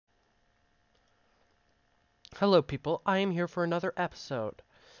Hello, people. I am here for another episode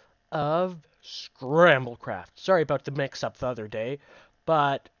of Scramblecraft. Sorry about the mix-up the other day,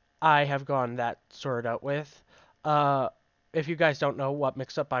 but I have gotten that sorted out with. Uh, if you guys don't know what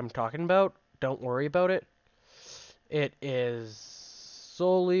mix-up I'm talking about, don't worry about it. It is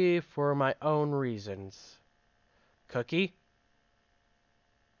solely for my own reasons. Cookie?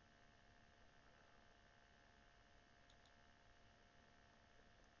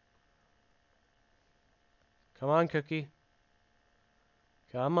 Come on, Cookie.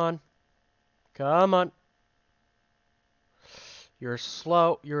 Come on. Come on. You're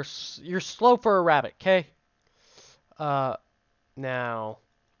slow. You're slow for a rabbit, okay? Uh, now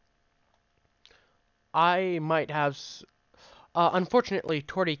I might have unfortunately,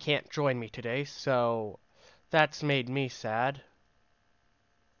 Torty can't join me today, so that's made me sad.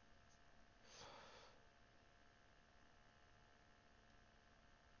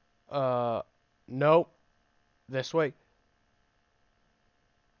 Uh, nope. This way.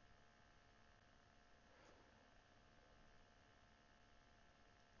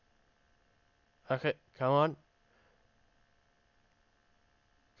 Okay, come on.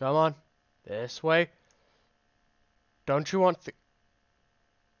 Come on. This way. Don't you want the...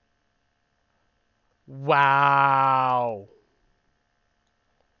 Wow.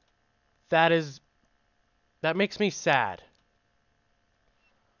 That is... That makes me sad.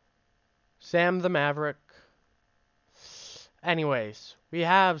 Sam the Maverick. Anyways, we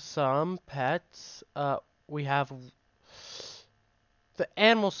have some pets. We have... The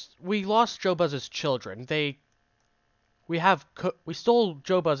animals... We lost Joe Buzz's children. We stole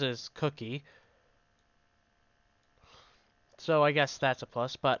Joe Buzz's cookie. So I guess that's a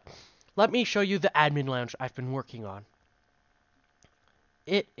plus, but let me show you the admin lounge I've been working on.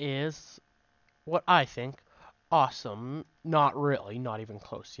 It is what I think awesome. Not really, not even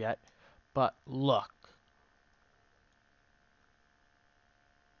close yet, but look.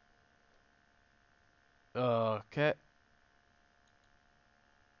 Okay.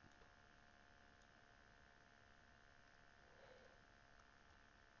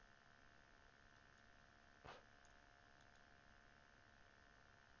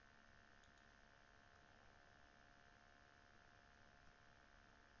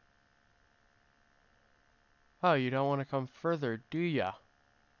 Oh, you don't want to come further, do ya?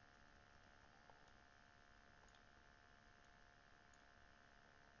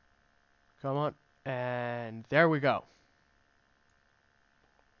 Come on. And there we go.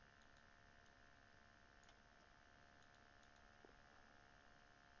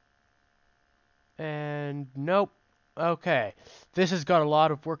 And nope. Okay. This has got a lot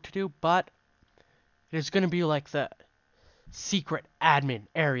of work to do, but it is going to be like the secret admin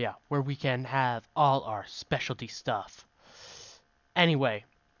area where we can have all our specialty stuff. Anyway,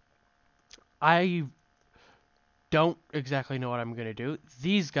 I don't exactly know what I'm gonna do.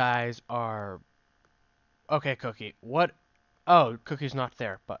 These guys are... Okay, Cookie. What? Oh, Cookie's not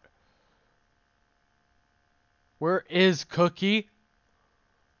there, but... Where is Cookie?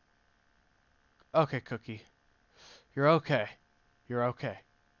 Okay, Cookie. You're okay. You're okay.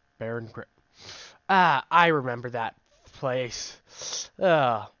 Baron Grip. Ah, I remember that place.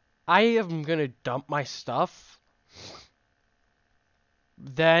 I am gonna dump my stuff.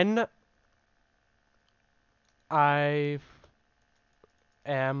 Then I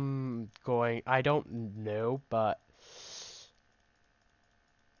am going... I don't know, but...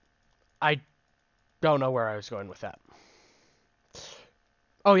 I don't know where I was going with that.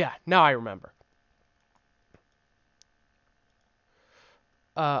 Oh yeah, now I remember.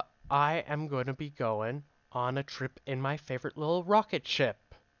 Uh, I am going to be going on a trip in my favorite little rocket ship,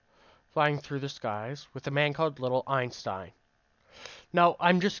 flying through the skies with a man called Little Einstein. No,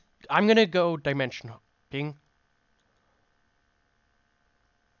 I'm gonna go dimension hopping,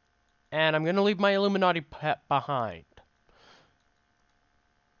 and I'm gonna leave my Illuminati pet behind.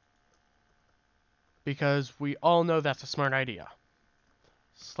 Because we all know that's a smart idea.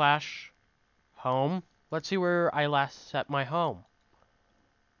 Slash home. Let's see where I last set my home.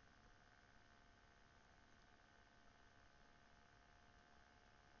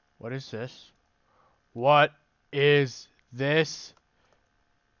 What is this? What is this?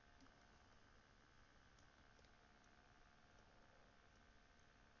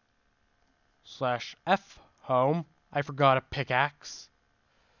 Slash F home. I forgot a pickaxe.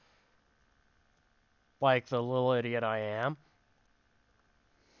 Like the little idiot I am.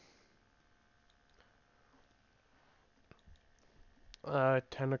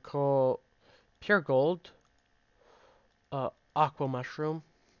 Tentacle, pure gold, aqua mushroom,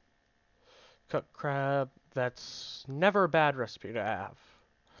 cooked crab. That's never a bad recipe to have.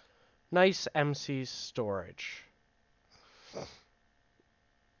 Nice MC storage.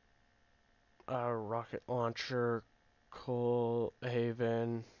 Rocket launcher, coal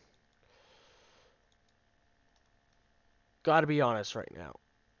haven. Gotta be honest right now.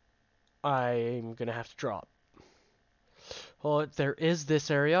 I'm gonna have to drop. Oh, there is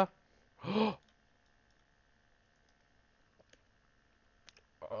this area. um,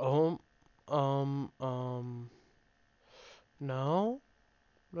 no,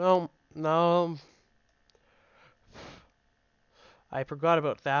 no, no. I forgot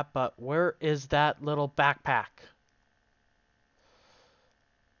about that, but where is that little backpack?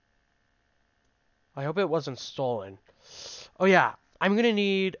 I hope it wasn't stolen. Oh yeah, I'm gonna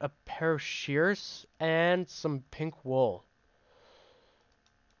need a pair of shears and some pink wool.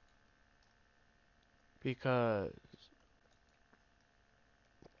 Because,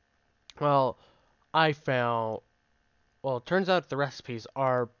 well, I found, well, it turns out the recipes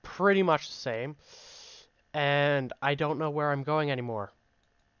are pretty much the same. And I don't know where I'm going anymore.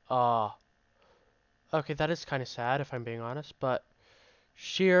 Uh, okay, that is kind of sad if I'm being honest, but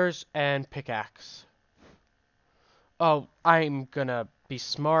shears and pickaxe. Oh, I'm gonna be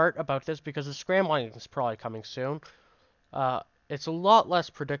smart about this because the scrambling is probably coming soon. It's a lot less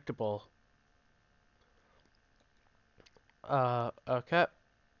predictable. Okay.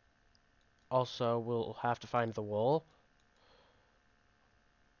 Also, we'll have to find the wool.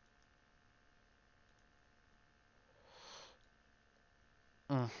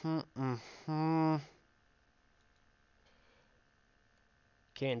 Mm-hmm.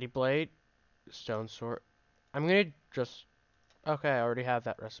 Candy blade, stone sword. I'm gonna just... Okay, I already have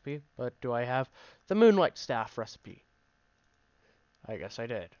that recipe, but do I have the moonlight staff recipe? I guess I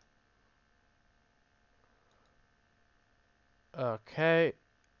did. Okay.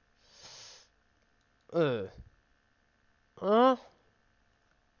 Ugh. Uh,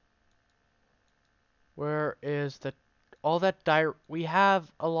 where is the... All that we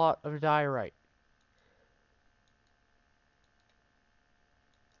have a lot of diorite.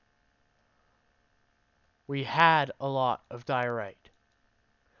 We had a lot of diorite.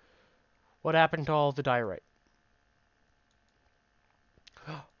 What happened to all the diorite?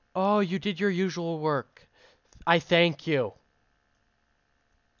 Oh, you did your usual work. I thank you.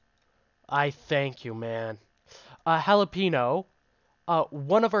 I thank you, man. Jalepeno,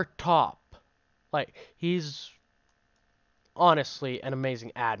 one of our top. Like, he's honestly an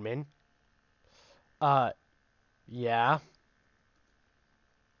amazing admin. Uh, yeah.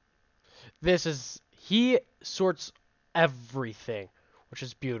 He sorts everything, which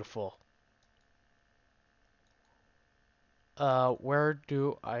is beautiful. Where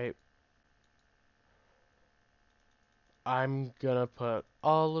do I'm gonna put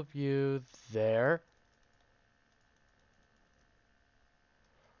all of you there.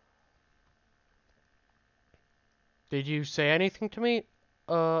 Did you say anything to me?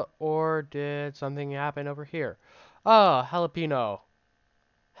 Or did something happen over here? Oh, jalapeno.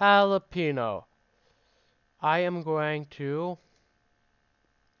 Jalapeno. I am going to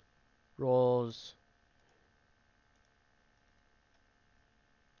rolls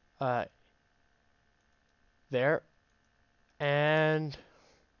uh there and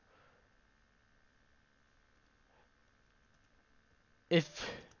if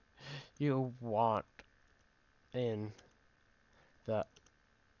you want in the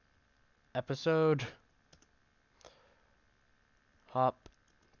episode, hop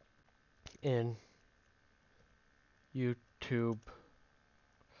in YouTube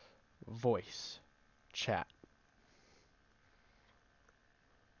voice chat.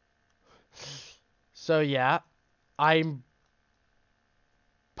 So yeah, I'm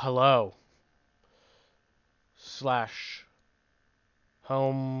hello slash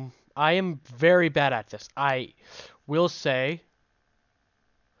home. I am very bad at this. I will say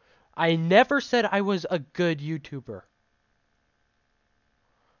I never said I was a good YouTuber.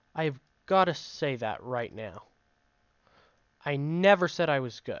 I've got to say that right now. I never said I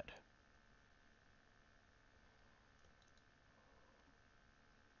was good.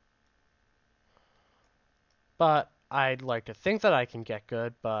 But I'd like to think that I can get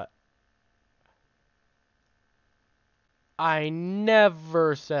good, but I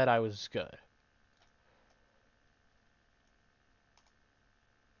never said I was good.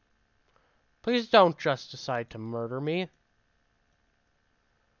 Please don't just decide to murder me.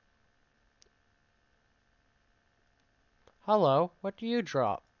 Hello, what do you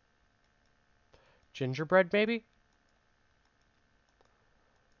drop? Gingerbread, maybe?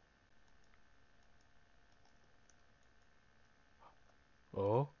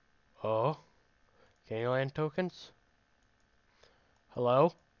 Oh, oh, Candyland tokens?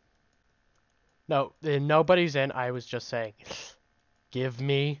 Hello? No, nobody's in. I was just saying, give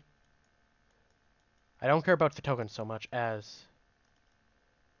me. I don't care about the tokens so much as.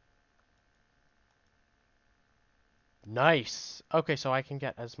 Nice. Okay, so I can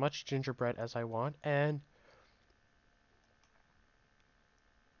get as much gingerbread as I want, and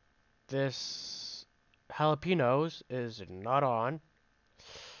this jalapenos is not on.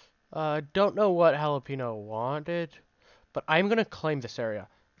 Don't know what jalapeno wanted, but I'm gonna claim this area.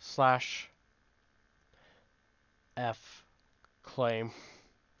 Slash F claim.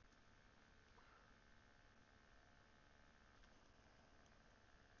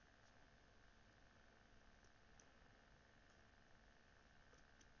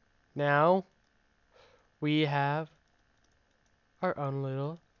 Now we have our own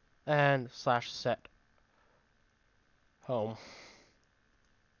little and slash set home.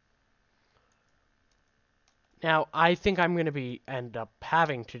 Now I think I'm gonna be end up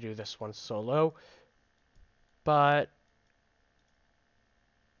having to do this one solo, but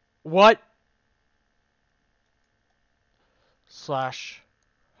what slash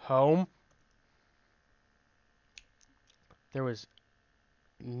home? There was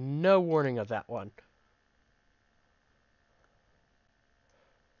no warning of that one.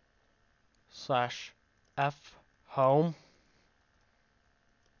 Slash F home.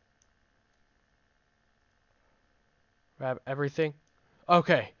 Grab everything.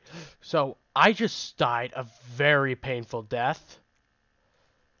 Okay, so I just died a very painful death.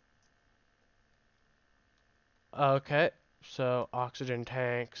 Okay, so oxygen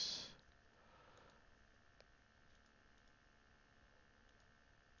tanks.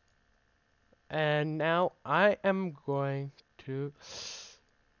 And now I am going to...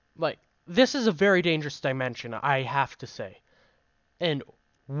 Like, this is a very dangerous dimension, I have to say. And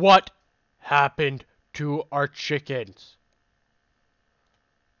what happened to our chickens?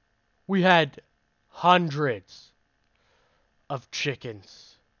 We had hundreds of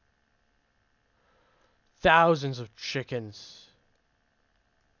chickens. Thousands of chickens.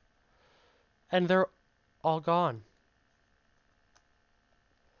 And they're all gone.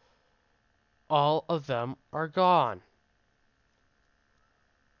 All of them are gone.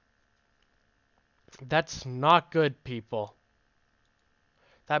 That's not good, people.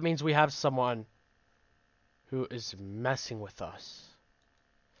 That means we have someone who is messing with us.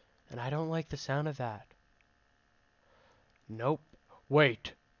 And I don't like the sound of that. Nope.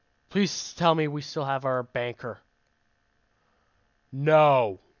 Wait. Please tell me we still have our banker.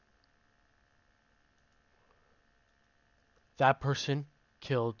 No. That person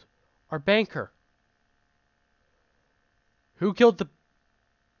killed our banker. Who killed the...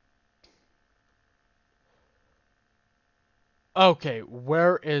 Okay,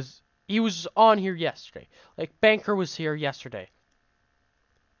 where is... He was on here yesterday. Like, banker was here yesterday.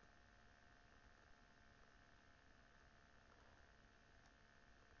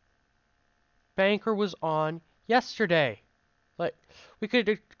 Banker was on yesterday. Like, we could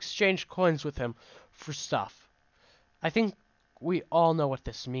exchange coins with him for stuff. I think we all know what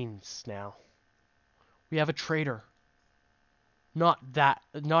this means now. We have a traitor. Not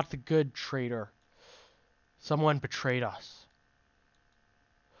the good traitor. Someone betrayed us.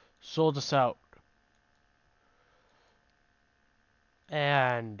 Sold us out.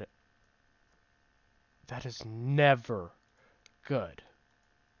 And that is never good.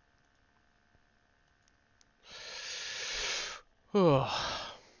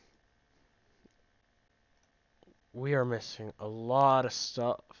 We are missing a lot of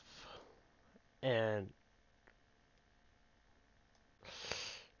stuff. And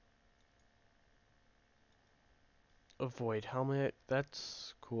avoid helmet,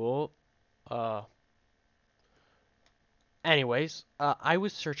 that's cool. Uh Anyways, I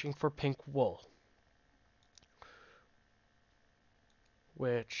was searching for pink wool,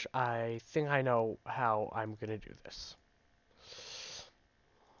 which I think I know how I'm gonna do this.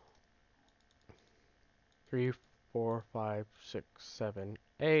 3, 4, 5, 6, 7,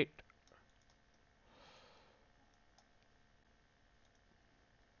 8.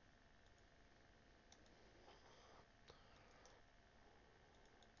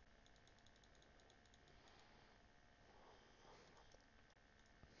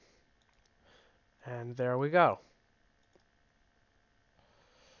 And there we go.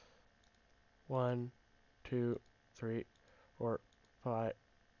 1, 2, 3, 4, 5.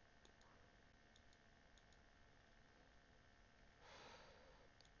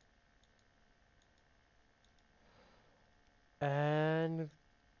 And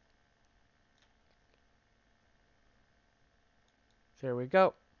there we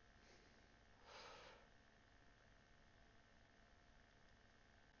go.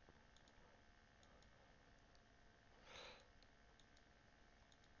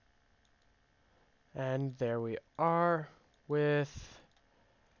 And there we are with,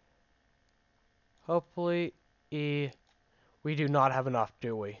 hopefully, we do not have enough,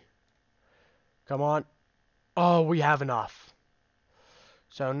 do we? Come on. Oh, we have enough.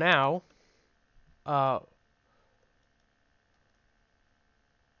 So now, uh,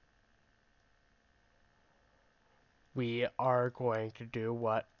 we are going to do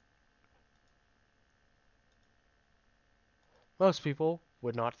what most people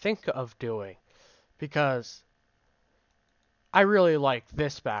would not think of doing. Because I really like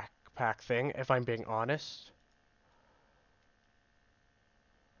this backpack thing, if I'm being honest.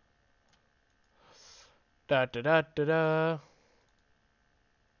 Da da da da da.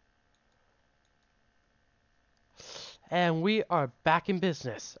 And we are back in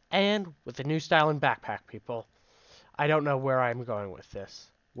business. And with a new style in backpack, people. I don't know where I'm going with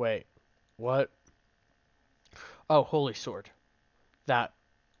this. Wait. What? Oh, holy sword. That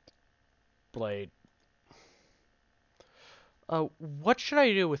blade. What should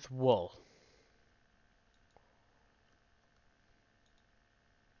I do with wool?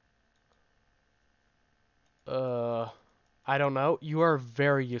 Uh, I don't know. You are a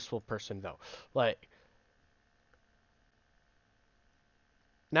very useful person, though. Like,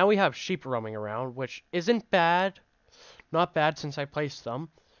 now we have sheep roaming around, which isn't bad. Not bad since I placed them.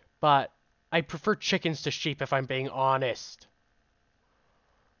 But I prefer chickens to sheep, if I'm being honest.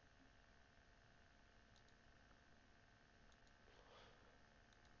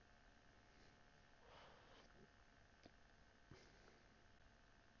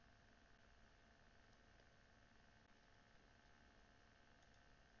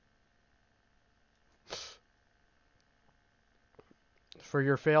 For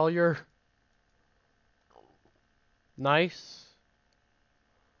your failure, nice.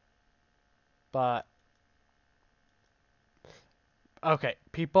 But, okay,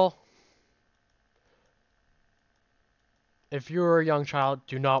 people. If you're a young child,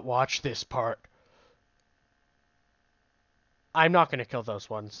 do not watch this part. I'm not going to kill those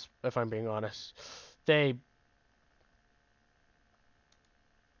ones, if I'm being honest. They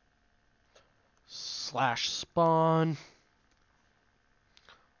slash spawn.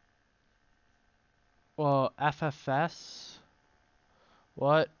 Well, FFS?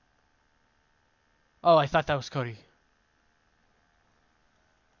 What? Oh, I thought that was Cody.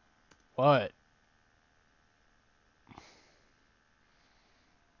 What?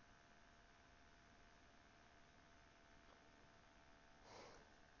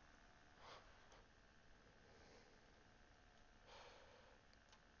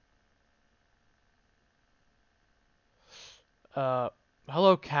 Uh,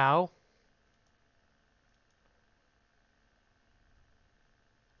 hello, cow.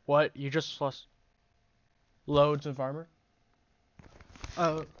 What? You just lost loads of armor?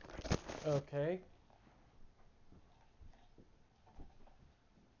 Oh, okay.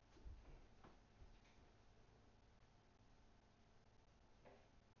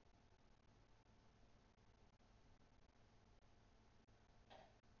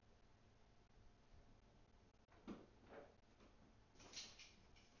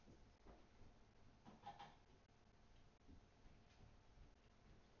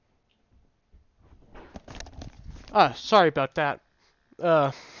 Sorry about that.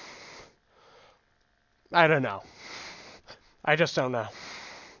 Uh, I don't know. I just don't know.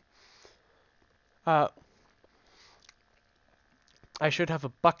 Uh, I should have a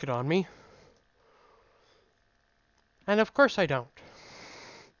bucket on me. And of course I don't.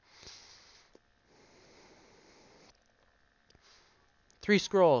 3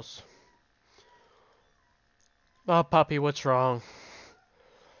 scrolls. Oh, puppy, what's wrong?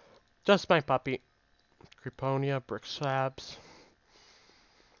 Just my puppy. Creponia, brick slabs.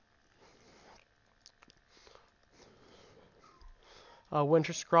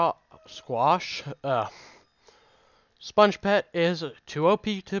 Winter squash. Sponge pet is too OP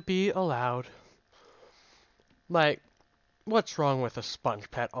to be allowed. Like, what's wrong with a sponge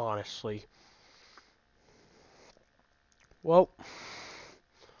pet, honestly? Well,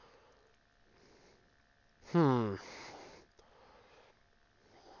 hmm.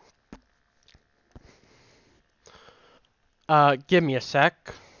 Give me a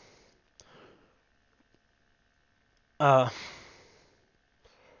sec. Uh,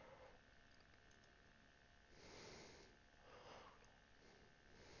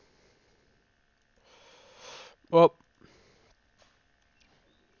 well,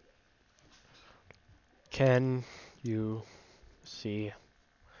 can you see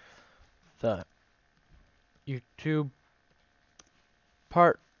the YouTube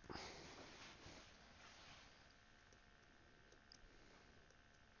part?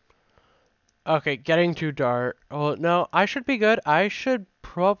 Okay, getting too dark. Oh, no, I should be good. I should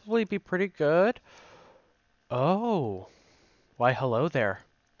probably be pretty good. Oh, why hello there.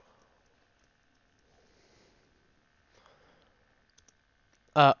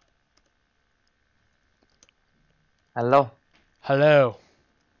 Uh, Hello. hello.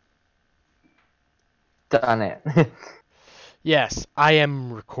 Done it. Yes, I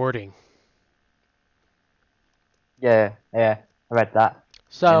am recording. Yeah, yeah. I read that in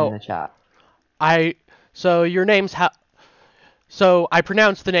So, the chat. I, so your name's so I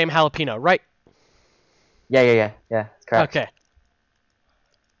pronounced the name Jalapeno, right? Yeah. That's correct. Okay.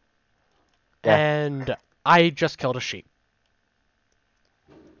 Yeah. And I just killed a sheep.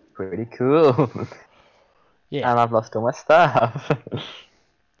 Pretty cool. Yeah. And I've lost all my stuff.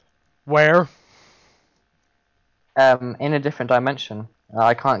 Where? In a different dimension.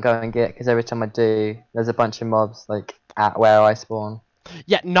 I can't go and get because every time I do, there's a bunch of mobs like at where I spawn.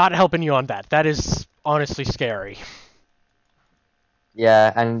 Yeah, not helping you on that. That is honestly scary.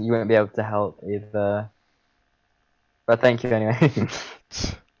 Yeah, and you won't be able to help either. But thank you anyway.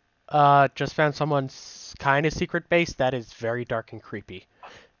 Just found someone's kind of secret base that is very dark and creepy.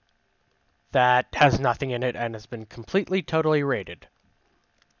 That has nothing in it and has been completely, totally raided.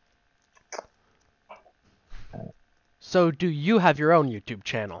 So, do you have your own YouTube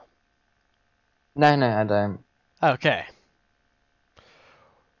channel? No, I don't. Okay.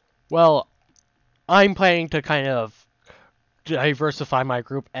 Well, I'm planning to kind of diversify my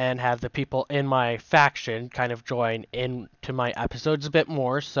group and have the people in my faction kind of join into my episodes a bit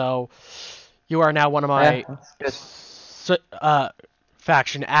more. So, you are now one of Yeah, my that's good.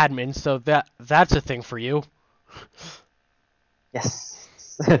 faction admins, so that's a thing for you. Yes.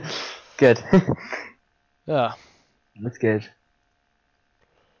 Good. Uh, That's good.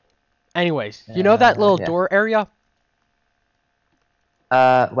 anyways, you know that little Yeah. door area?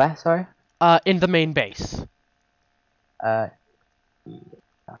 Where? Sorry. In the main base. Uh,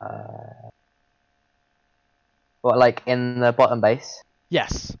 uh, what, like in the bottom base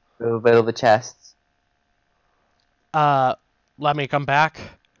Yes. with all the chests? Uh, let me come back.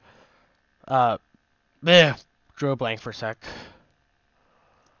 Uh, bleh, drew a blank for a sec.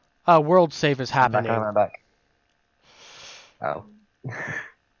 World save is happening. I'm back. Oh.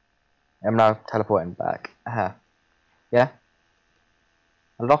 I'm now teleporting back. Yeah?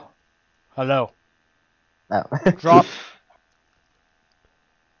 Hello? Hello. No. Drop.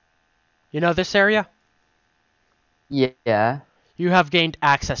 You know this area? Yeah. You have gained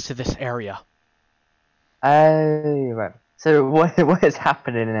access to this area. Oh, right. So what is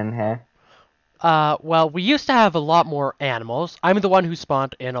happening in here? Well, we used to have a lot more animals. I'm the one who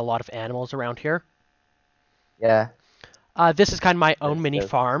spawned in a lot of animals around here. Yeah. This is kind of my own mini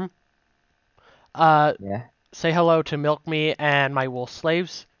farm. Uh, Yeah. say hello to Milk Me and my wolf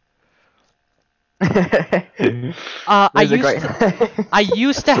slaves. Those I are great.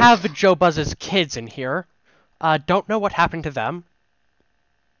 used to have Joe Buzz's kids in here. Don't know what happened to them.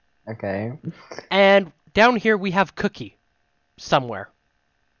 Okay. And down here we have Cookie somewhere.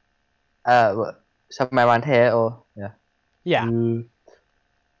 Somewhere around here, or yeah. Yeah.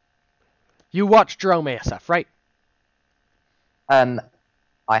 You watch Jerome ASF, right?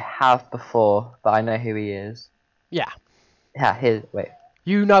 I have before, but I know who he is. Yeah. Yeah, here. Wait.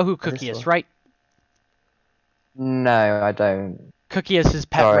 You know who Cookie is, right? No, I don't. Cookie is his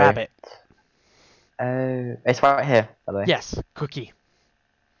pet Sorry. rabbit. Oh, it's right here, by the way. Yes, Cookie.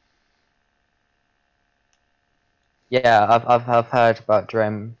 Yeah, I've heard about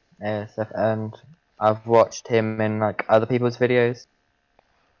Drem ASF, and I've watched him in like other people's videos.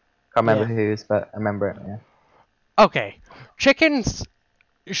 Can't remember whose, but I remember it. Yeah. Okay. Chickens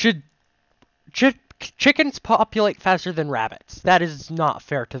should chickens populate faster than rabbits. That is not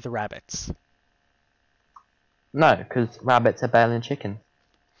fair to the rabbits. No, because rabbits are better than chickens.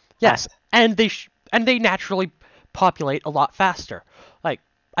 Yes, and they naturally populate a lot faster. Like,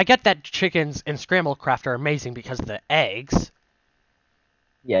 I get that chickens in Scramblecraft are amazing because of the eggs.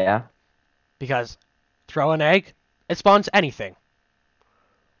 Yeah. Because throw an egg, it spawns anything.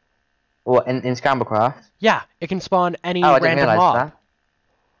 Well, in Scramblecraft. Yeah, it can spawn any Oh, I didn't random realize mob. that.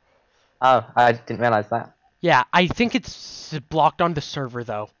 Oh, I didn't realize that. Yeah, I think it's blocked on the server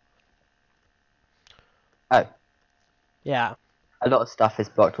though. Oh. Yeah. A lot of stuff is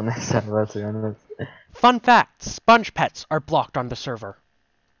blocked on this server, to be honest. Fun fact, sponge pets are blocked on the server.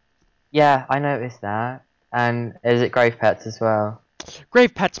 Yeah, I noticed that. And is it grave pets as well?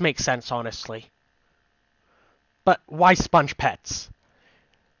 Grave pets make sense, honestly. But why sponge pets?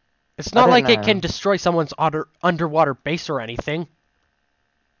 It's not like it can destroy someone's underwater base or anything.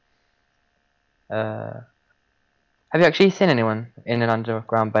 Have you actually seen anyone in an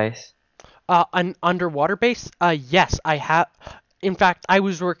underground base? An underwater base? Yes, I have. In fact, I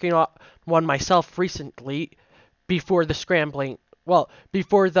was working on one myself recently before the scrambling. Well,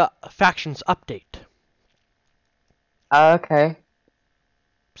 before the factions update. Oh, okay.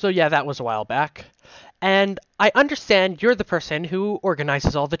 So yeah, that was a while back. And I understand you're the person who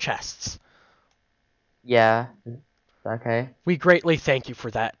organizes all the chests. Yeah. Okay. We greatly thank you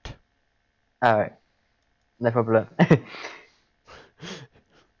for that. Alright. No problem.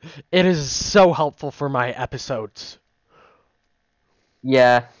 It is so helpful for my episodes.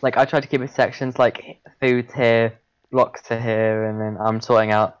 Yeah, like I try to keep it sections like food's here, blocks are here, and then I'm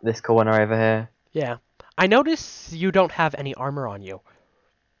sorting out this corner over here. Yeah. I notice you don't have any armor on you.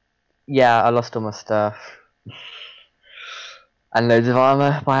 Yeah, I lost all my stuff. And loads of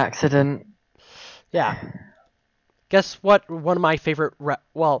armor by accident. Yeah. Guess what one of my favorite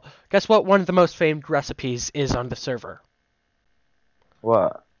guess what one of the most famed recipes is on the server?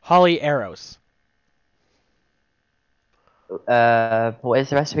 What? Holly arrows. What is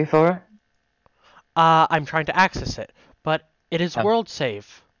the recipe for it? I'm trying to access it, but it is Oh. world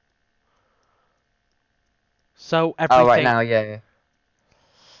save. So Oh, right everything now, yeah.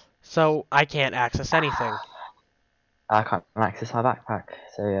 so I can't access anything. I can't access my backpack,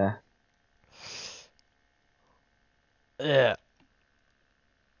 so yeah. Ugh.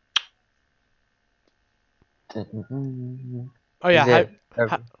 Oh yeah, Is it?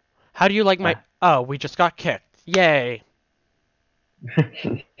 how do you like my Oh, we just got kicked. Yay.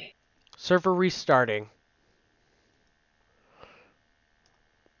 Server restarting.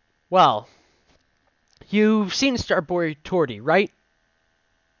 Well, you've seen Starboy Torty, right?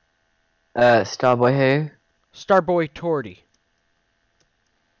 Starboy who? Starboy Torty.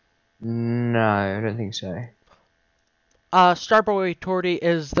 No, I don't think so. Starboy Torty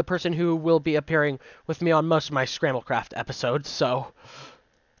is the person who will be appearing with me on most of my Scramblecraft episodes, so.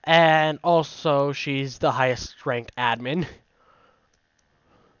 And also, she's the highest ranked admin.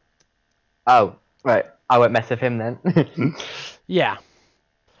 Oh, right. I won't mess with him then. Yeah.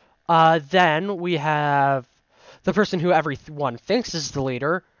 Then we have the person who everyone thinks is the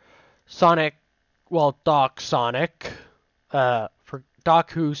leader, Sonic, well, Doc Sonic. For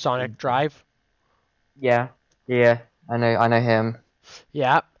Doc Who Sonic Drive. Yeah, yeah. I know him.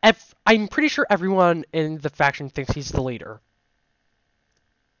 Yeah. I'm pretty sure everyone in the faction thinks he's the leader.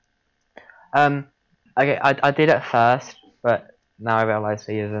 Okay, I did at first, but now I realise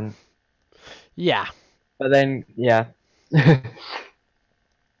he isn't. Yeah. But then, yeah.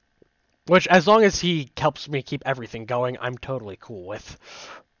 Which, as long as he helps me keep everything going, I'm totally cool with.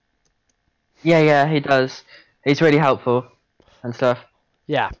 Yeah, he does. He's really helpful and stuff.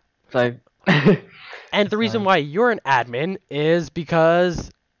 Yeah. So. And the reason why you're an admin is because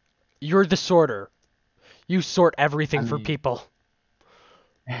you're the sorter. You sort everything for people.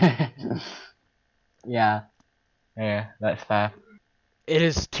 Yeah, that's fair. It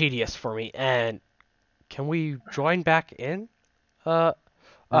is tedious for me. And can we join back in? No,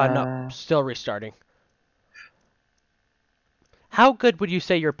 still restarting. How good would you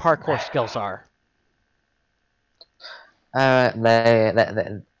say your parkour skills are?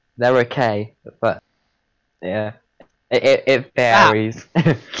 They're okay, but yeah, it varies.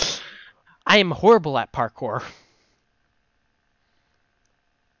 I am horrible at parkour.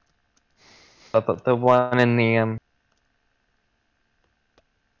 But the one in the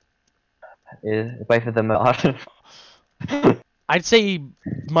is both of them are. I'd say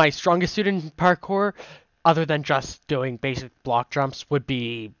my strongest suit in parkour, other than just doing basic block jumps, would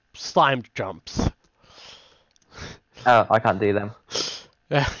be slime jumps. Oh, I can't do them.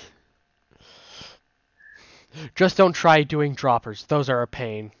 Just don't try doing droppers. Those are a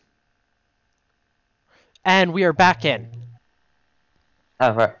pain. And we are back in.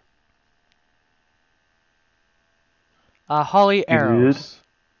 Oh, right. Holly arrows.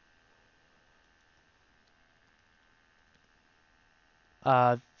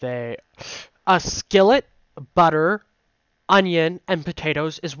 They... A skillet, butter, onion, and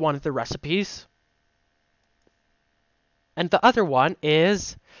potatoes is one of the recipes. And the other one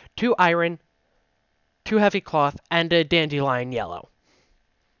is 2 iron, 2 heavy cloth, and a dandelion yellow.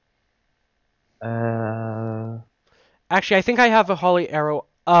 Actually, I think I have a holly arrow.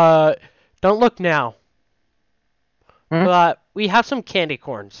 Don't look now. But we have some candy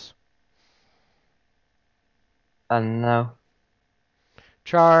corns. No.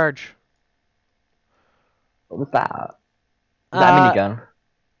 Charge. What was that? Is that a minigun?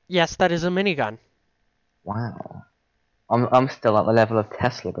 Yes, that is a minigun. Wow. I'm still at the level of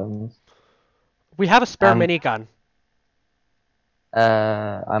Tesla guns. We have a spare minigun.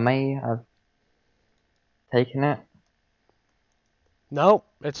 I may have taken it. Nope,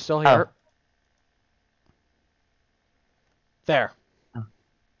 it's still here. There.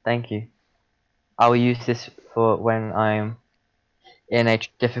 Thank you. I will use this for when I'm in a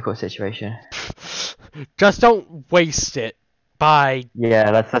difficult situation. Just don't waste it by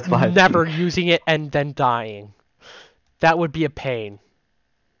Yeah, that's why. never using it and then dying. That would be a pain.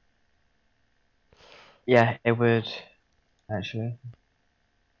 Yeah, it would actually.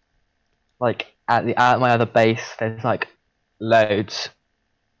 Like at my other base, there's like loads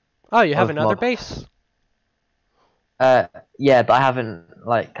Oh, you have of another mobs. base? Uh, yeah, but I haven't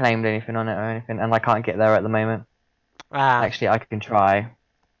like claimed anything on it or anything, and I can't get there at the moment. Ah. Actually, I can try.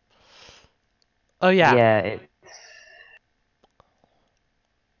 Oh, yeah. Yeah, it's.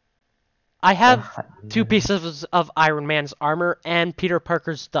 I have Ugh, 2 pieces of Iron Man's armor and Peter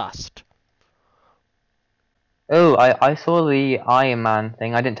Parker's dust. Oh, I saw the Iron Man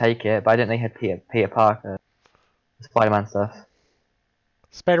thing. I didn't take it, but I didn't think they had Peter Parker, Spider-Man stuff.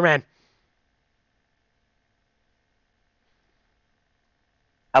 Spider-Man.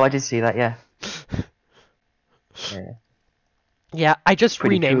 Oh, I did see that. Yeah. Yeah. Yeah, I just Pretty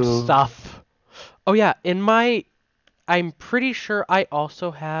renamed cool. stuff. Oh yeah, in my I'm pretty sure I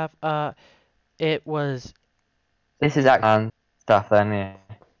also have it was This is Act-Man stuff then. Yeah.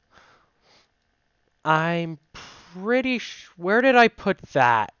 I'm pretty where did I put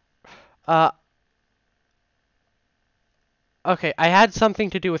that? Uh okay, I had something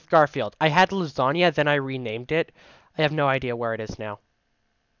to do with Garfield. I had lasagna, then I renamed it. I have no idea where it is now.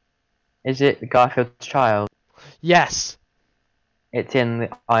 Is it Garfield's child? Yes. It's in the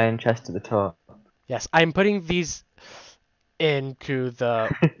iron chest at the top. Yes, I'm putting these into the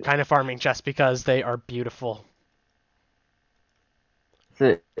kind of farming chest because they are beautiful.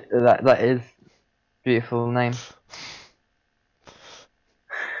 So that is beautiful name.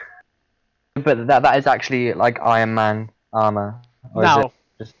 But that is actually like Iron Man armor, or is it No.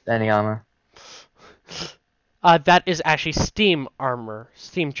 just any armor? That is actually Steam armor,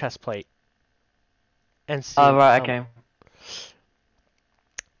 Steam chestplate, and Oh Steam right, helmet. okay.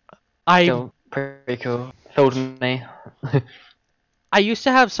 I Still pretty cool. Sold me. I used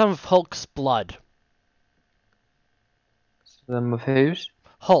to have some of Hulk's blood. Some of whose?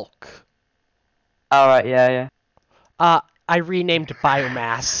 Hulk. Oh right, yeah, I renamed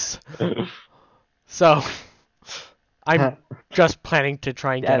Biomass. So I'm yeah. just planning to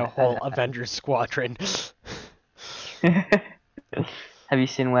try and get a whole Yeah, Avengers squadron. have you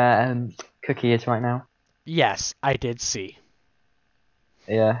seen where Cookie is right now? Yes, I did see.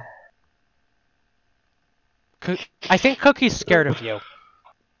 Yeah. I think Cookie's scared of you.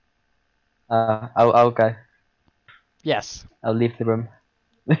 I'll go. Yes. I'll leave the room.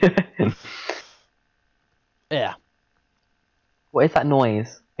 Yeah. What is that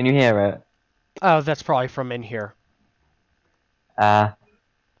noise? Can you hear it? Oh, that's probably from in here. Uh,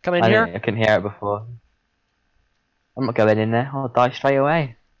 Come in here. I couldn't hear it before. I'm not going in there. I'll die straight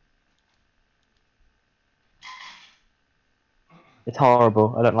away. It's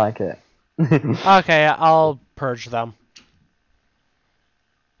horrible. I don't like it. Okay, I'll purge them.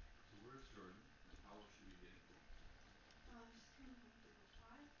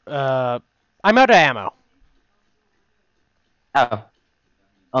 I'm out of ammo. Oh,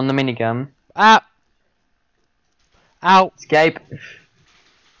 on the minigun. Ah, ow. Escape.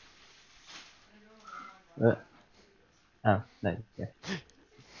 Oh no. Yeah.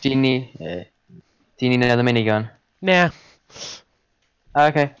 Do you need? Do you need another minigun? Nah.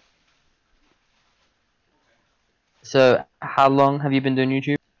 Okay. So, how long have you been doing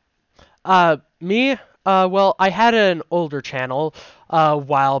YouTube? Me? Well, I had an older channel a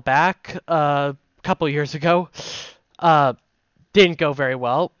while back, a couple years ago. Didn't go very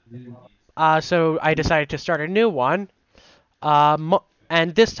well. So I decided to start a new one.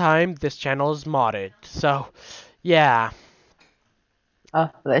 And this time, this channel is modded. So, yeah. Oh,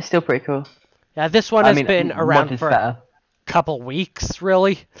 that's still pretty cool. Yeah, this one I has mean, been mod around is for a better. couple weeks,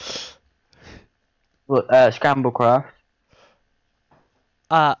 really. Well, Scramblecraft.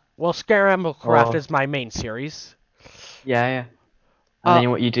 Well, Scramble Craft Or is my main series. yeah. And Uh,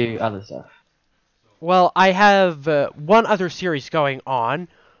 then what you do other stuff. well, I have one other series going on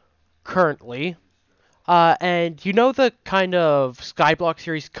currently. And you know the kind of Skyblock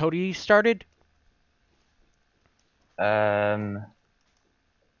series Cody started? No,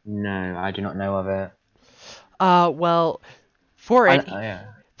 I do not know of it. Well, for it, Yeah.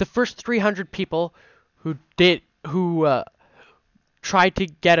 the first 300 people who tried to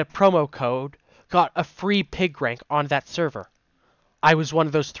get a promo code got a free pig rank on that server. I was one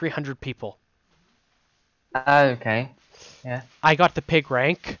of those 300 people. Okay. Yeah. I got the pig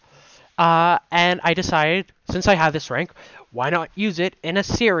rank, and I decided, since I have this rank, why not use it in a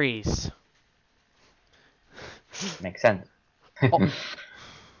series? Makes sense.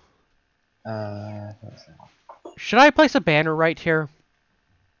 Oh, What's that? should I place a banner right here?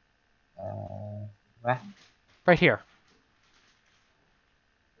 Where? Right here.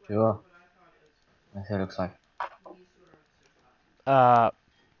 Sure. That's what it looks like.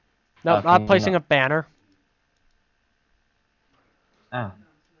 Nope, Can not you placing a not? banner. Oh.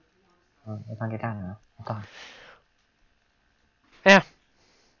 I can't get down now. I Eh,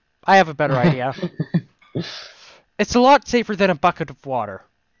 I have a better can't. idea. It's a lot safer than a bucket of water.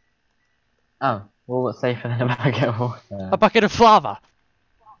 Oh. Well, what's safer than a bucket of A water? bucket of lava.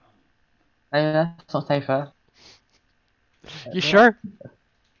 That's not safer. You What? sure?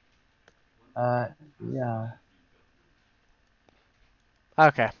 Uh, yeah.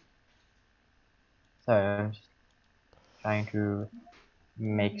 Okay. So, I'm just trying to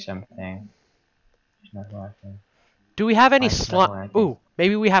make something. It's not working. Do we have any Why is it not slime? working? Ooh,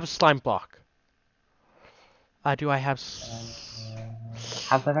 maybe we have a slime block. Do I have?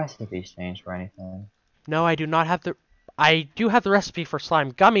 Have the recipes changed or anything? No, I do not have the. I do have the recipe for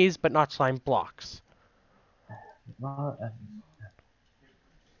slime gummies, but not slime blocks. Well,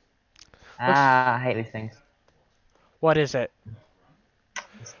 What's? I hate these things. What is it?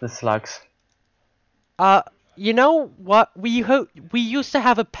 It's the slugs. Uh, you know what? We used to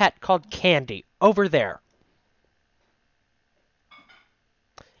have a pet called Candy over there.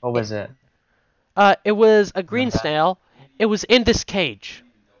 What It, was it? it was a green Remember? snail. It was in this cage.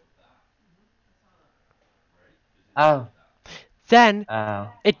 Oh. Then Oh.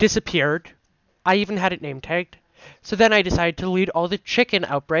 it disappeared. I even had it name tagged. So then I decided to lead all the chicken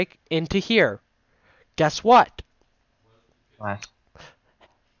outbreak into here. Guess what? What?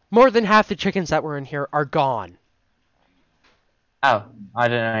 More than half the chickens that were in here are gone. Oh. I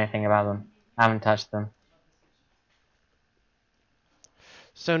don't know anything about them. I haven't touched them.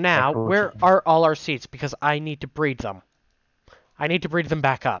 So They're now, cool where chickens. are all our seeds? Because I need to breed them. I need to breed them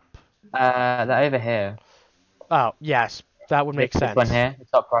back up. They're over here. Oh, yes. That would make This one sense. here, the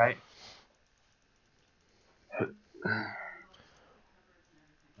top right.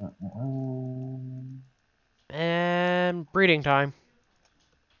 And breeding time.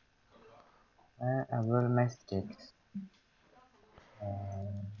 I roll my sticks.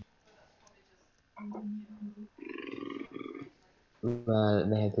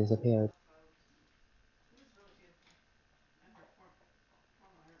 They have disappeared.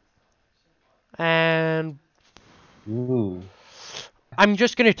 And Ooh. I'm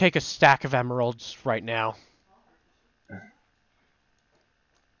just going to take a stack of emeralds right now.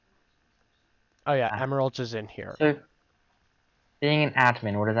 Oh yeah, Ah. emeralds is in here. So, being an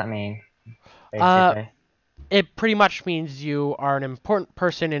admin, what does that mean? Uh, Basically. it pretty much means you are an important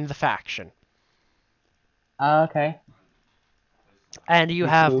person in the faction. Oh, okay. And you Pretty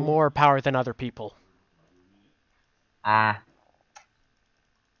have cool. more power than other people. Ah,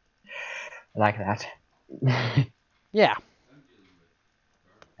 I like that. Yeah.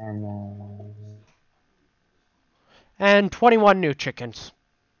 And And 21 new chickens.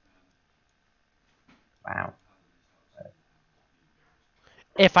 wow.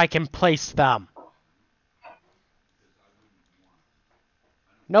 If I can place them.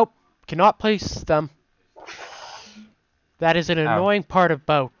 Nope, cannot place them. That is an Oh, annoying part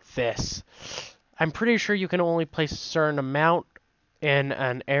about this. I'm pretty sure you can only place a certain amount in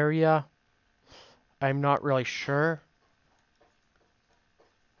an area. I'm not really sure.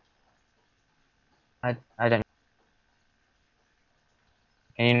 I don't.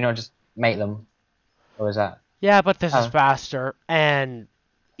 Can you not just make them, or is that? Yeah, but this is Oh, faster, and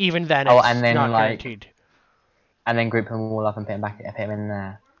even then oh, and it's then not like, guaranteed. and then group them all up and put them back, put them in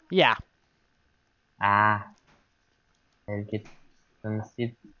there. Yeah. Ah, very good. Some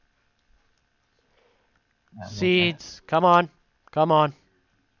seeds. Nature. Seeds, come on. Come on.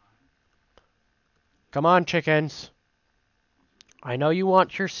 Come on, chickens. I know you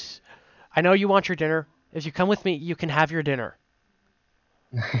want your I know you want your dinner. If you come with me, you can have your dinner.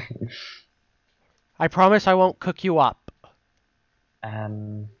 I promise I won't cook you up.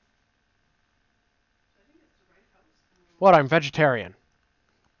 um, What? I'm vegetarian.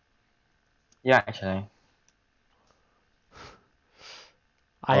 yeah, actually.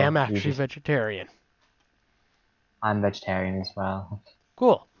 I am Or you actually just, vegetarian. I'm vegetarian as well.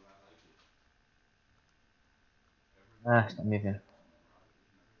 Cool. Stop moving.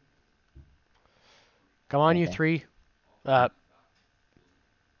 Come on, you Okay. three.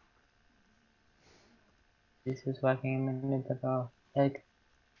 This is working a minute ago. Egg.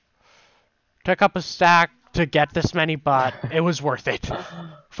 Took up a stack to get this many, but it was worth it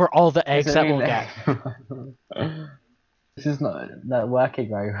for all the Is eggs it that we'll get. really? This is not working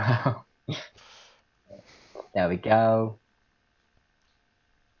very well. There we go.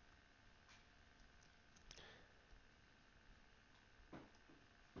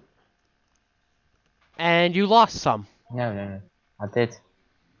 And you lost some. No, no, no. I did,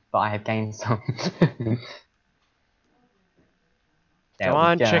 but I have gained some. Come There we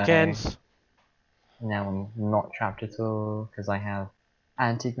on, go. chickens. Now I'm not trapped at all because I have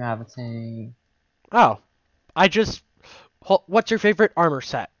anti-gravity. Oh, I just. What's your favorite armor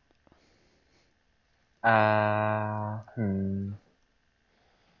set? Hmm.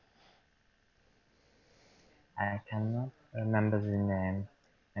 I cannot remember the name.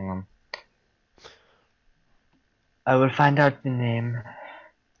 Hang on. I will find out the name.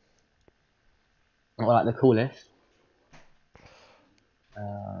 Well, like the coolest.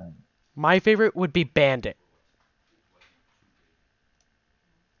 Uh, My favorite would be Bandit.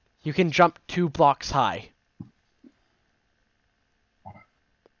 You can jump 2 blocks high.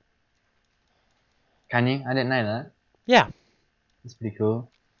 can you? I didn't know that. Yeah. That's pretty cool.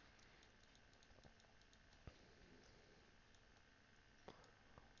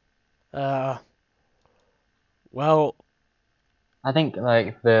 Uh. Well. I think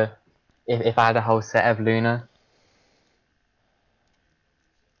like if I had a whole set of Luna,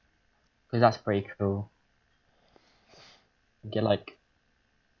 because that's pretty cool. You get like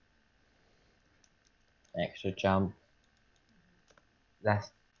extra jump, less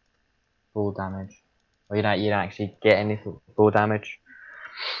full damage. Or you don't actually get any full damage.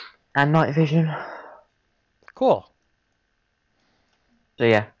 And night vision. Cool. So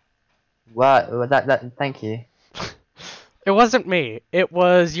yeah. Well, that thank you. It wasn't me. It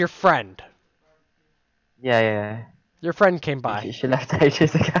was your friend. Yeah, yeah. Your friend came Yeah. by. She left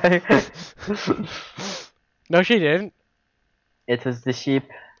ages ago. No, she didn't. It was the sheep.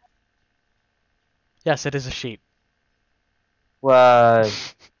 Yes, it is a sheep. Word.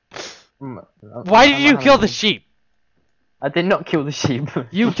 Why did I'm you kill the having. sheep? I did not kill the sheep.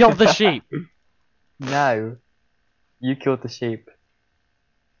 You killed the sheep. No, you killed the sheep.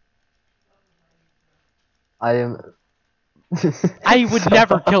 I am. I would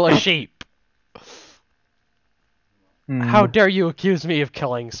never kill a sheep. How Hmm. dare you accuse me of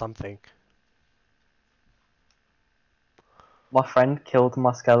killing something? My friend killed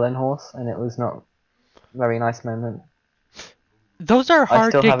my skeleton horse, and it was not a very nice moment. Those are I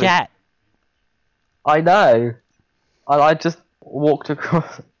hard still to have it. get. I know. I just walked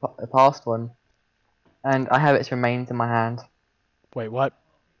across past one, and I have its remains in my hand. Wait, what?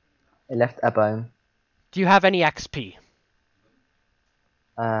 It left a bone. Do you have any XP?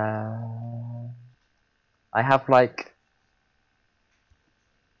 Uh, I have like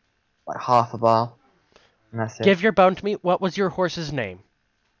half a bar, and that's it. Give your bone to me. What was your horse's name?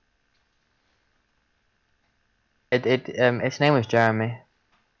 Its name was Jeremy.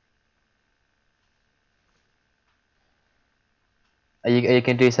 You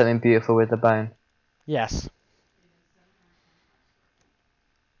can do something beautiful with the bone. Yes.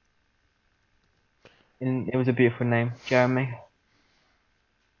 And it was a beautiful name, Jeremy.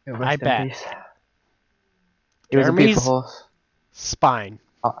 I Rest in bet. peace. It was a beautiful Jeremy's horse. spine.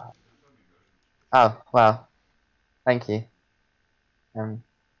 Oh, oh wow. Thank you. Um,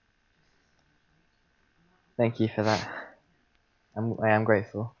 thank you for that. I am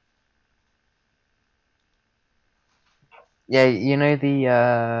grateful. Yeah, you know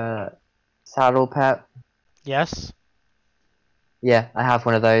the saddle pet? Yes. Yeah, I have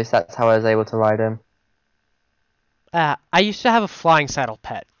one of those. That's how I was able to ride him. I used to have a flying saddle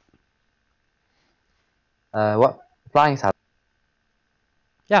pet. What? Flying saddle.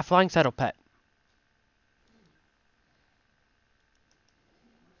 Yeah, flying saddle pet.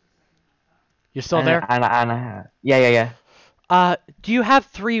 You still there? Yeah, yeah, yeah. Do you have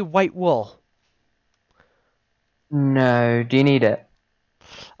 3 white wool? No, do you need it?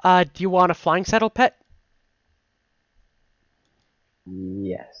 Do you want a flying saddle pet?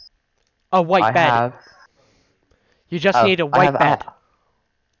 Yes. A white I bed. have. You just Oh, need a white bed.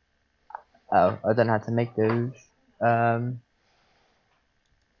 Oh, I don't know how to make those. Um,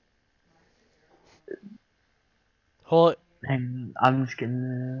 Hold it. I'm just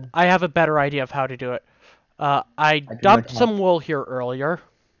gonna. I have a better idea of how to do it. I I do not dumped have. some wool here earlier.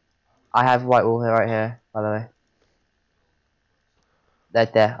 I have white wool here, right here, by the way. They're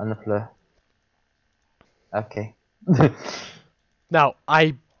there on the floor. Okay. No,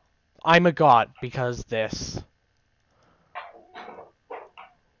 I'm a god because this.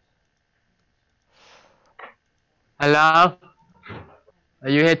 Hello? Are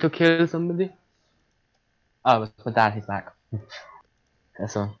you here to kill somebody? Oh, it's my dad. He's back.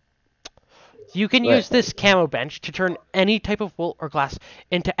 That's all. You can Wait. use this camo bench to turn any type of wool or glass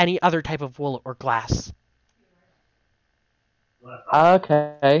into any other type of wool or glass.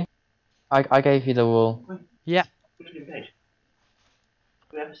 Okay. I gave you the wool. Yeah.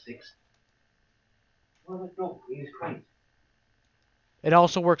 It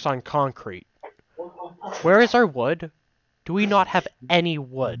also works on concrete. Where is our wood? Do we not have any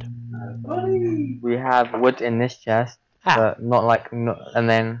wood? We have wood in this chest, Ah, but not like and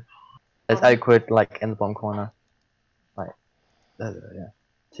then there's oak wood like in the bottom corner, like yeah.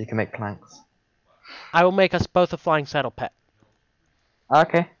 So you can make planks. I will make us both a flying saddle pet.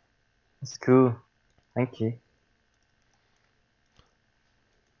 Okay, that's cool. Thank you.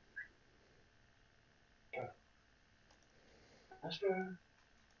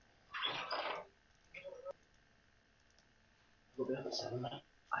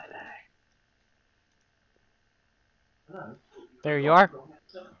 There you are.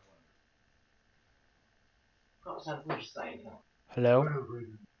 Hello?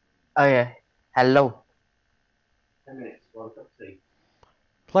 Oh yeah. Hello.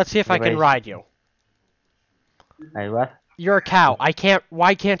 Let's see if I can ride you. Hey, what? You're a cow. I can't.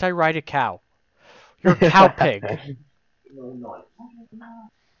 Why can't I ride a cow? You're a cow pig.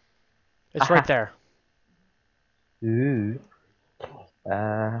 It's right there. Ooh.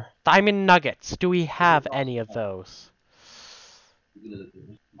 Diamond nuggets. Do we have any of those?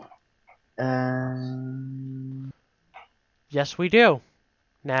 Um. Yes, we do.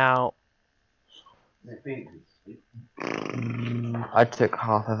 Now, I took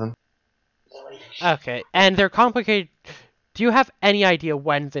half of them. okay. And they're complicated. Do you have any idea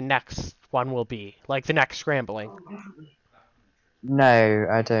when the next one will be? Like the next scrambling? No,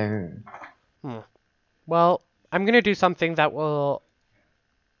 I don't. Well, I'm gonna do something that will.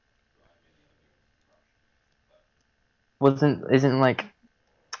 Isn't like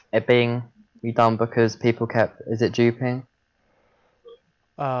it being redone because people kept, is it duping?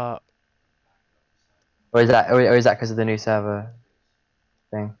 Uh, Or is that because of the new server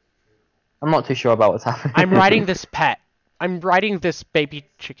thing? I'm not too sure about what's I'm riding happening. this pet. I'm riding this baby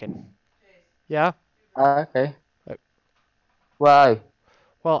chicken. Yeah? Okay. Uh, Whoa.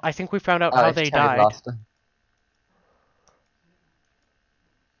 Well, I think we found out Oh, how it's they cherry died. blaster.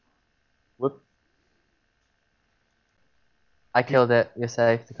 Whoop. I Do, killed it. You're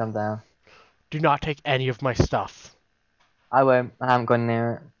safe to come down. do not take any of my stuff. I won't. I haven't gone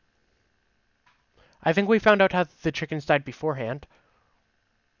near it. I think we found out how the chickens died beforehand.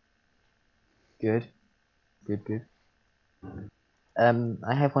 Good. Good, good.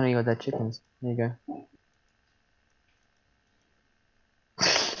 I have one of your dead chickens. Here you go.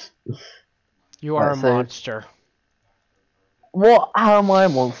 You are Right, a so monster. what? How am I a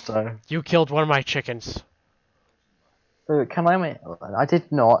monster? You killed one of my chickens. So can I make? I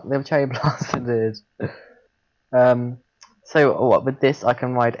did not. The cherry blaster did. Um. So what? With this, I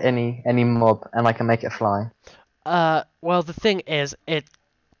can ride any mob, and I can make it fly. Well, the thing is,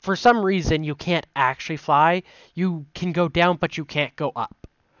 for some reason, you can't actually fly. You can go down, but you can't go up.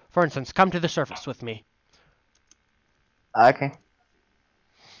 For instance, come to the surface with me. Okay.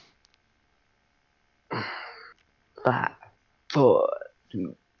 5, 4, 3,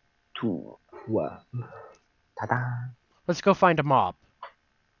 2, 1. Ta-da! Let's go find a mob.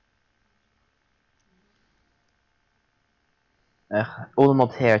 All the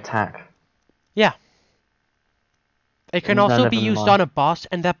mobs here attack. Yeah. It can None also of be them used are. on a boss,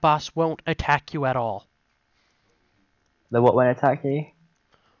 and that boss won't attack you at all. The what won't attack you?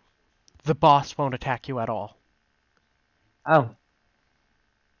 The boss won't attack you at all. Oh.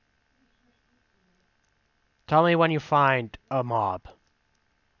 Tell me when you find a mob.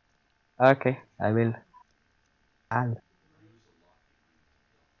 Okay. I will. And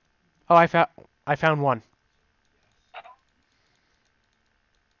Oh, I found one.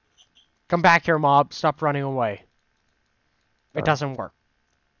 Come back here, mob. Stop running away. It sorry. doesn't work.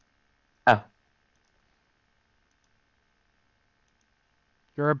 Oh.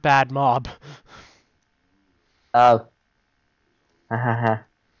 You're a bad mob. Oh. Hahaha.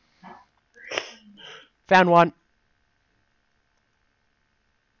 Found one.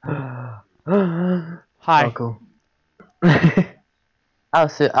 Oh, Hi. cool.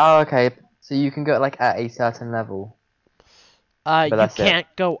 Okay. So you can go like at a certain level, but You that's it. can't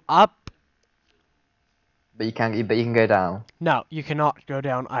go up. But you can go down. No, you cannot go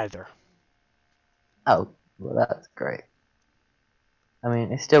down either. Oh, well that's great. I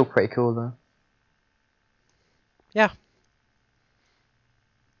mean, it's still pretty cool though. Yeah.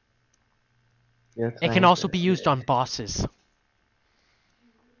 You're It can playing also be this. used on bosses.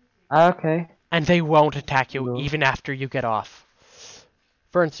 Okay. And they won't attack you Cool. even after you get off.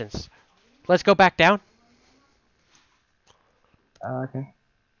 For instance, let's go back down. Okay.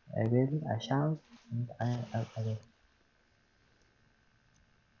 I will. I shall. And I will.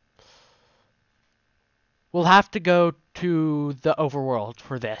 We'll have to go to the overworld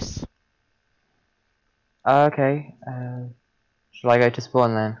for this. Okay. Shall I go to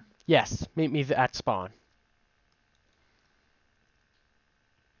spawn then? Yes, meet me at spawn.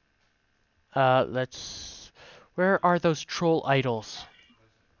 Let's... Where are those troll idols?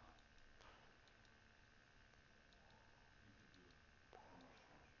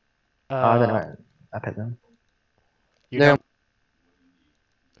 Oh, I don't know Uh, where I put them. you They're don't...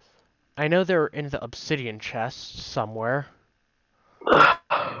 I know they're in the obsidian chest somewhere.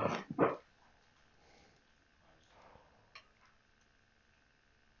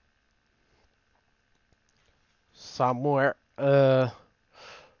 Somewhere.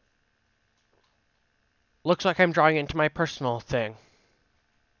 Looks like I'm drawing into my personal thing.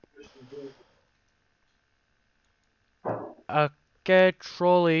 Okay,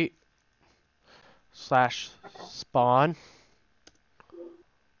 trolley slash spawn.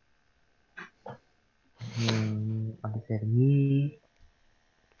 Understand me.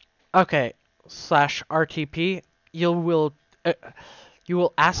 Okay, slash RTP. Uh, you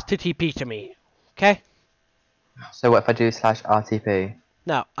will ask to TP to me. Okay? So what if I do slash RTP?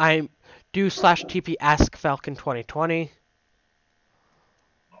 Now, I do slash TP ask Falcon 2020.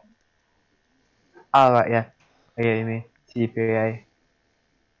 Oh, right, yeah. I get what you mean. TPA.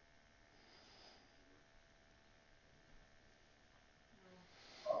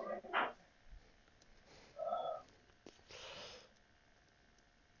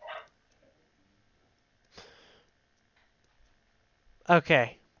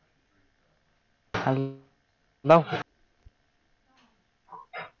 Okay. Hello?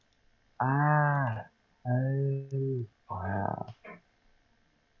 Ah. Oh. Wow.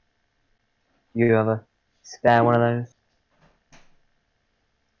 You have a spare one of those?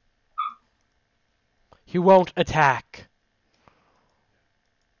 He won't attack.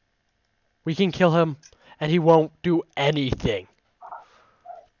 We can kill him, and he won't do anything.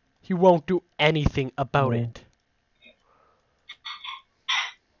 He won't do anything about Yeah. it.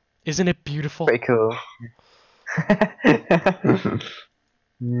 Isn't it beautiful? Pretty cool.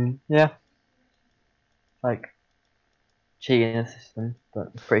 Yeah. Like cheating the system,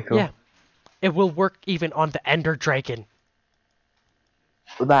 but it's pretty Yeah. cool. It will work even on the Ender Dragon.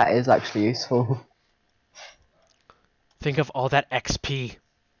 But that is actually useful. Think of all that XP.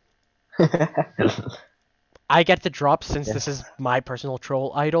 I get the drop since this is Yes. my personal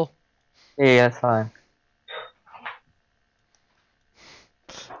troll idol, Yeah, that's fine.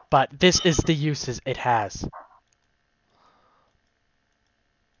 but this is the uses it has.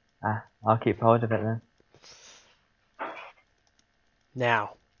 Ah, I'll keep hold of it then.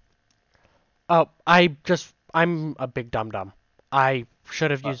 Now. Oh, I'm a big dum-dum. I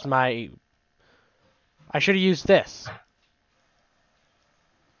should have used my... I should have used this.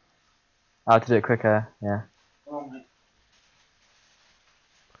 I'll have to do it quicker, yeah.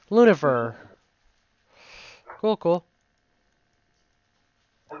 Lunifer. Cool, cool.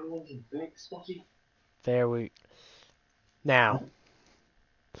 There we... Now.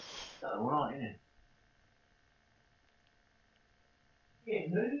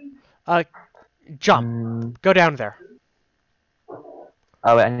 Uh, jump. Mm. Go down there.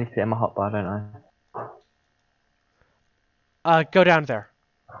 Oh wait, I need to get in my hotbar, don't I? Go down there.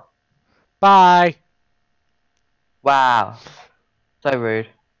 Bye. Wow. So rude.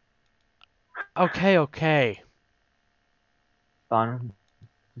 Okay, okay. Fun.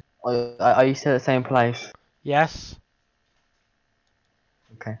 Are you still at the same place? Yes.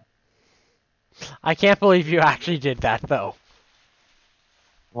 Okay. I can't believe you actually did that, though.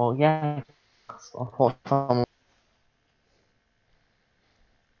 Well, yeah. I thought someone...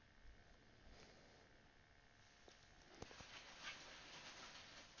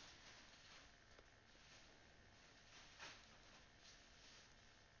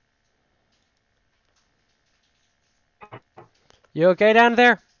 You okay down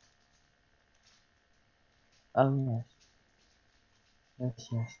there? Oh, yes. Yes,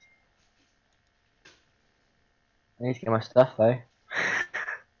 yes. I need to get my stuff though.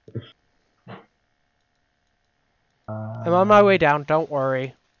 I'm on my way down, don't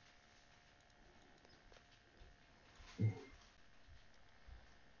worry.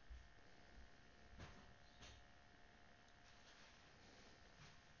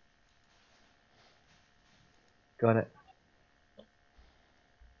 Got it.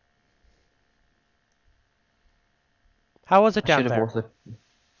 How was it I down should have there? also...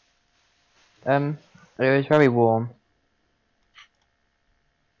 It was very warm.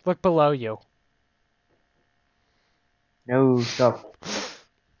 Look below you. No, stop.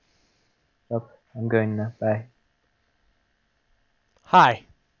 Stop. I'm going now. Bye. Hi.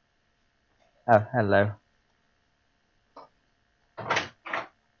 Oh, hello.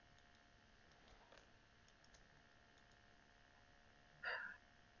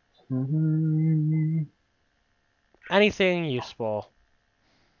 Anything useful.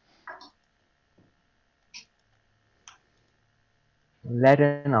 Lead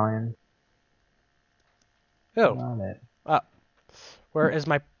and iron. Oh. Not it. Where is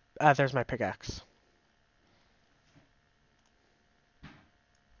my... there's my pickaxe.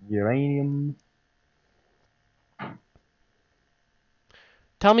 Uranium.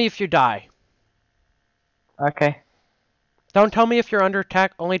 Tell me if you die. Okay. Don't tell me if you're under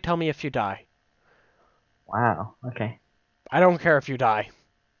attack, only tell me if you die. Wow. Okay. I don't care if you die.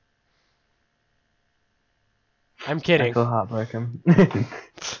 I'm I kidding. feel heartbroken.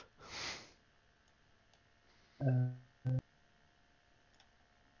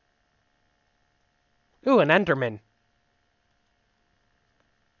 Ooh, an Enderman.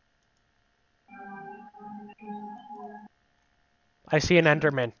 I see an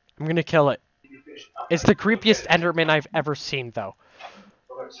Enderman. I'm gonna kill it. It's the creepiest Enderman I've ever seen, though.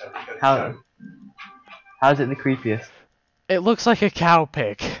 How? How's it the creepiest? It looks like a cow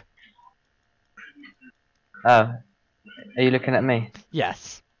pig. Oh, are you looking at me?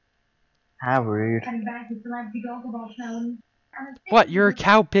 Yes. How rude. What? You're a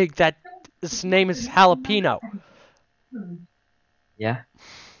cow pig that... His name is Jalepeno. Yeah.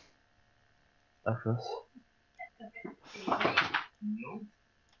 Of course.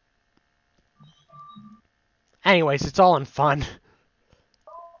 Anyways, it's all in fun.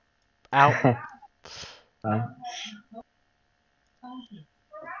 Ow.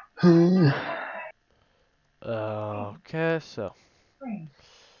 Okay, so...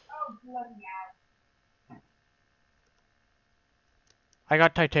 I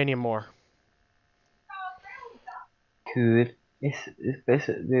got titanium ore. Good. It's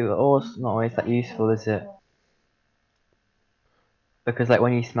basically always not always that useful, is it? Because like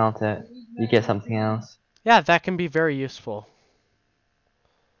when you smelt it, you get something else. Yeah, that can be very useful.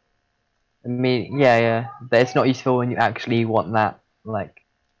 I mean, yeah, but it's not useful when you actually want that, like,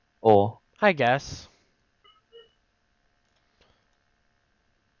 ore. I guess.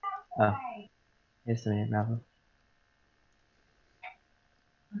 Oh, here's some gravel.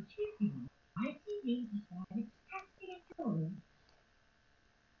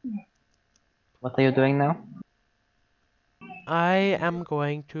 What are you doing now? I am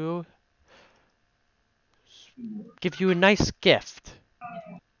going to give you a nice gift.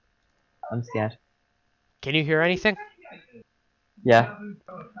 I'm scared. Can you hear anything? Yeah.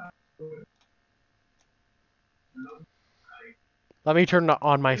 Let me turn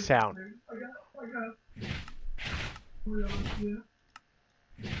on my sound.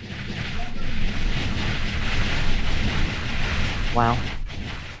 Wow.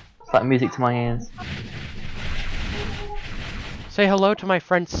 It's like music to my ears. Say hello to my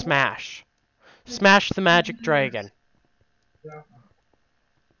friend Smash. Smash the magic dragon.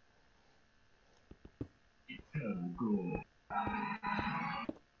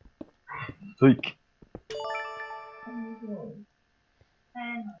 Tweak.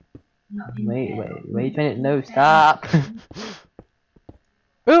 Wait a minute, no, stop!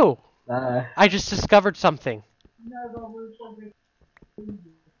 Ooh! I just discovered something.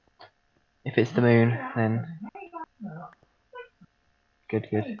 If it's the moon, then...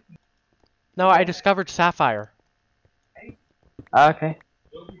 Good. No, I discovered sapphire. Okay.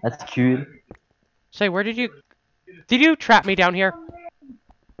 That's cute. Say, where did you... Did you trap me down here?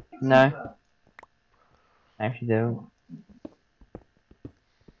 No. I actually don't.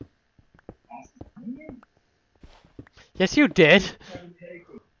 Yes, you did.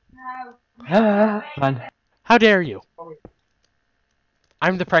 Run. How dare you?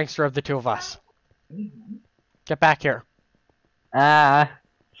 I'm the prankster of the two of us. Get back here. Ah.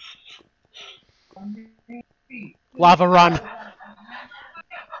 Lava run.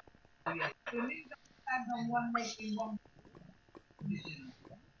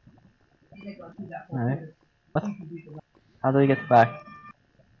 No. What? How do we get back?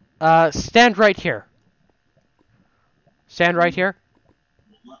 Stand right here. Stand right here.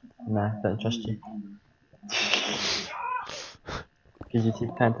 No, don't trust you. Because you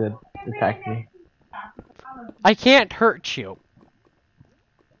keep trying to attack me. I can't hurt you.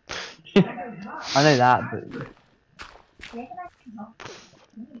 I know that, but...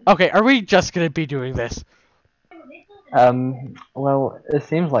 Okay, are we just gonna be doing this? Well, it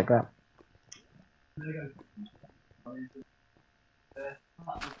seems like that.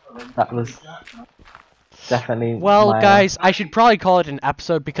 That was definitely Well, my... guys, I should probably call it an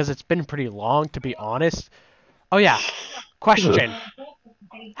episode because it's been pretty long, to be honest. Oh yeah, question.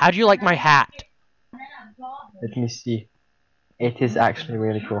 How do you like my hat? Let me see. It is actually a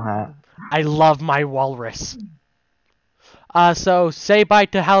really cool hat. I love my walrus. So say bye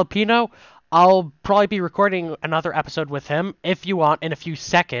to Jalapeno. I'll probably be recording another episode with him if you want in a few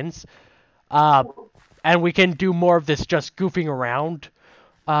seconds. Uh, and we can do more of this just goofing around.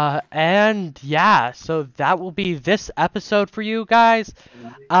 And yeah, so that will be this episode for you guys.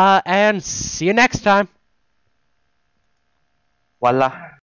 And see you next time. Voila.